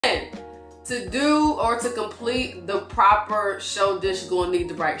to do or to complete the proper show dish, you're gonna need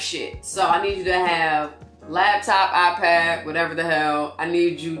the right shit. So I need you to have laptop, iPad, whatever the hell. I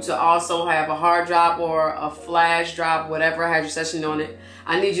need you to also have a hard drive or a flash drive, whatever has your session on it.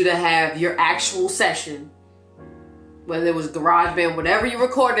 I need you to have your actual session, whether it was GarageBand, whatever you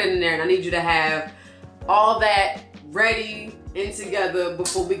recorded in there, and I need you to have all that ready and together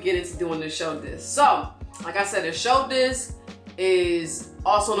before we get into doing the show disc. So, like I said, a show disc is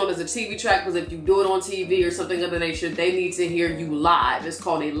also known as a TV track, because if you do it on TV or something of the nature, they need to hear you live. It's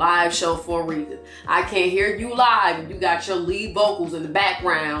called a live show for a reason. I can't hear you live if you got your lead vocals in the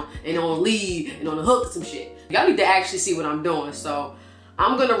background and on lead and on the hook or some shit. Y'all need to actually see what I'm doing. So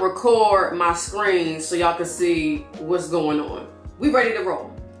I'm gonna record my screen so y'all can see what's going on. We ready to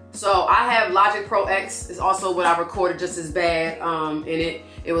roll. So I have Logic Pro X. It's also what I recorded just as bad in it.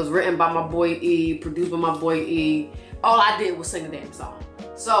 It was written by my boy E, produced by my boy E. All I did was sing a damn song.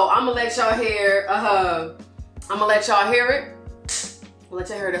 So I'm gonna let y'all hear, it. I'm gonna let y'all hear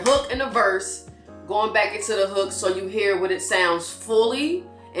the hook and the verse, going back into the hook so you hear what it sounds fully,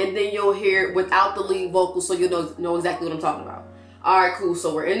 and then you'll hear it without the lead vocal so you'll know exactly what I'm talking about. All right, cool,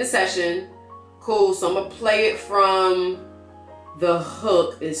 so we're in the session. Cool, so I'm gonna play it from the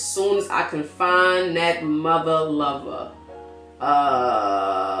hook as soon as I can find that mother lover.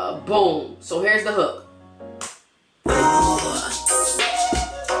 Boom, so here's the hook.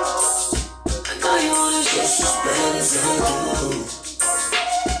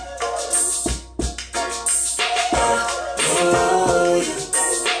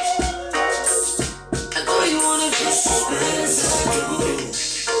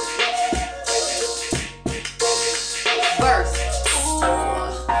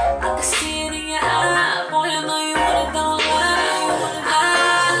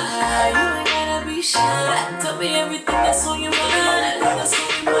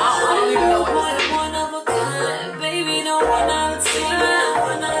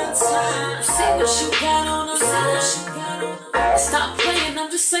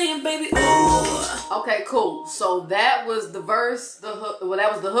 Okay, cool. So that was the verse, the hook. Well,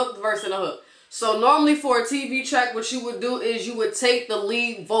 that was the hook, the verse, and the hook. So normally for a TV track, what you would do is you would take the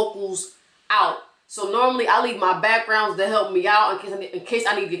lead vocals out. So normally I leave my backgrounds to help me out in case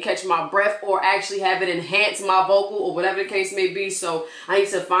I need to catch my breath or actually have it enhance my vocal or whatever the case may be. So I need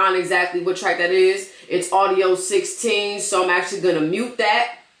to find exactly what track that is. It's audio 16, so I'm actually going to mute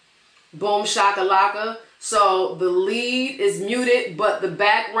that. Boom shakalaka. So the lead is muted, but the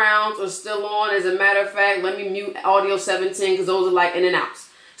backgrounds are still on. As a matter of fact, let me mute audio 17 because those are like in and outs.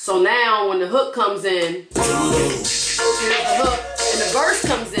 So now when the hook comes in, here's the hook, and the verse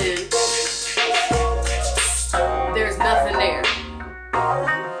comes in, there's nothing there.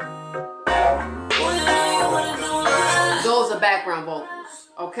 Those are background vocals.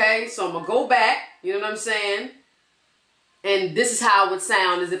 Okay, so I'm gonna go back, you know what I'm saying? And this is how it would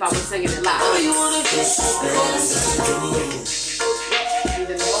sound as if I was singing it live. And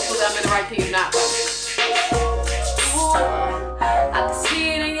then hopefully I'm in the right key, not I can see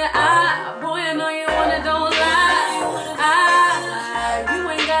it in your eye. Boy, I know you wanna, don't lie. You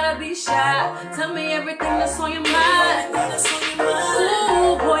ain't gotta be shy. Tell me everything that's on your mind.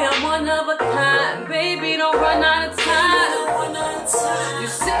 Ooh, boy, I'm one of a kind. Baby, don't run out of time. You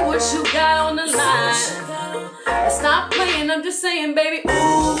see what you got on the line. Stop playing, I'm just saying, baby,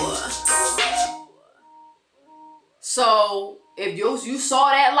 ooh. So, if you saw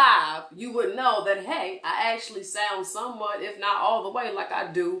that live, you would know that, hey, I actually sound somewhat, if not all the way, like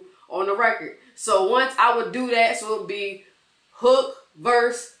I do on the record. So, once I would do that, so it would be hook,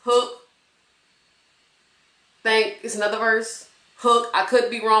 verse, hook. Think it's another verse, hook. I could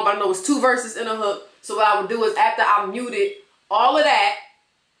be wrong, but I know it's 2 verses in a hook. So, what I would do is after I muted all of that,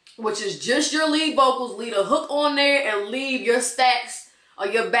 which is just your lead vocals, leave a hook on there and leave your stacks or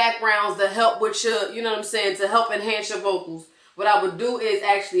your backgrounds to help with your, you know what I'm saying, to help enhance your vocals. What I would do is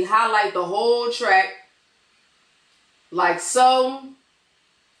actually highlight the whole track like so.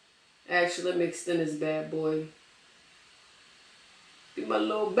 Actually, let me extend this bad boy. Be my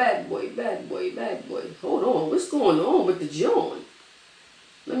little bad boy, bad boy, bad boy. Hold on, what's going on with the joint?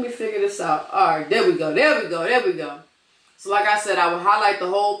 Let me figure this out. All right, there we go, there we go, there we go. So like I said, I would highlight the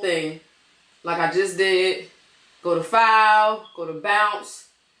whole thing like I just did. Go to File, go to Bounce,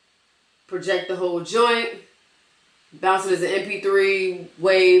 project the whole joint, bounce it as an MP3,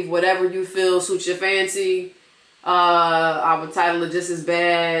 wave, whatever you feel suits your fancy. I would title it just as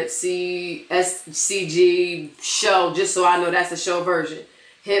bad, CG show, just so I know that's the show version.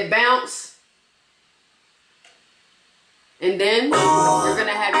 Hit Bounce. And then you're going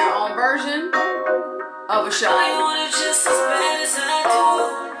to have your own version of a show. I want it just as bad as I do.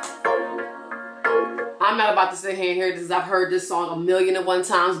 not about to sit here and hear this. I've heard this song 1,000,001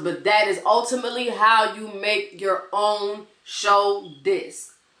 times, but that is ultimately how you make your own show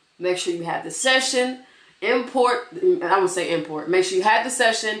disc. Make sure you have the session, import, I would say import. Make sure you have the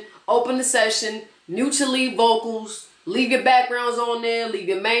session, open the session, mute your lead vocals, leave your backgrounds on there, leave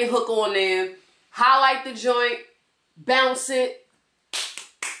your main hook on there, highlight the joint, bounce it,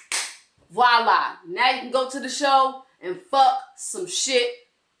 voila. Now you can go to the show and fuck some shit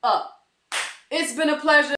up. It's been a pleasure.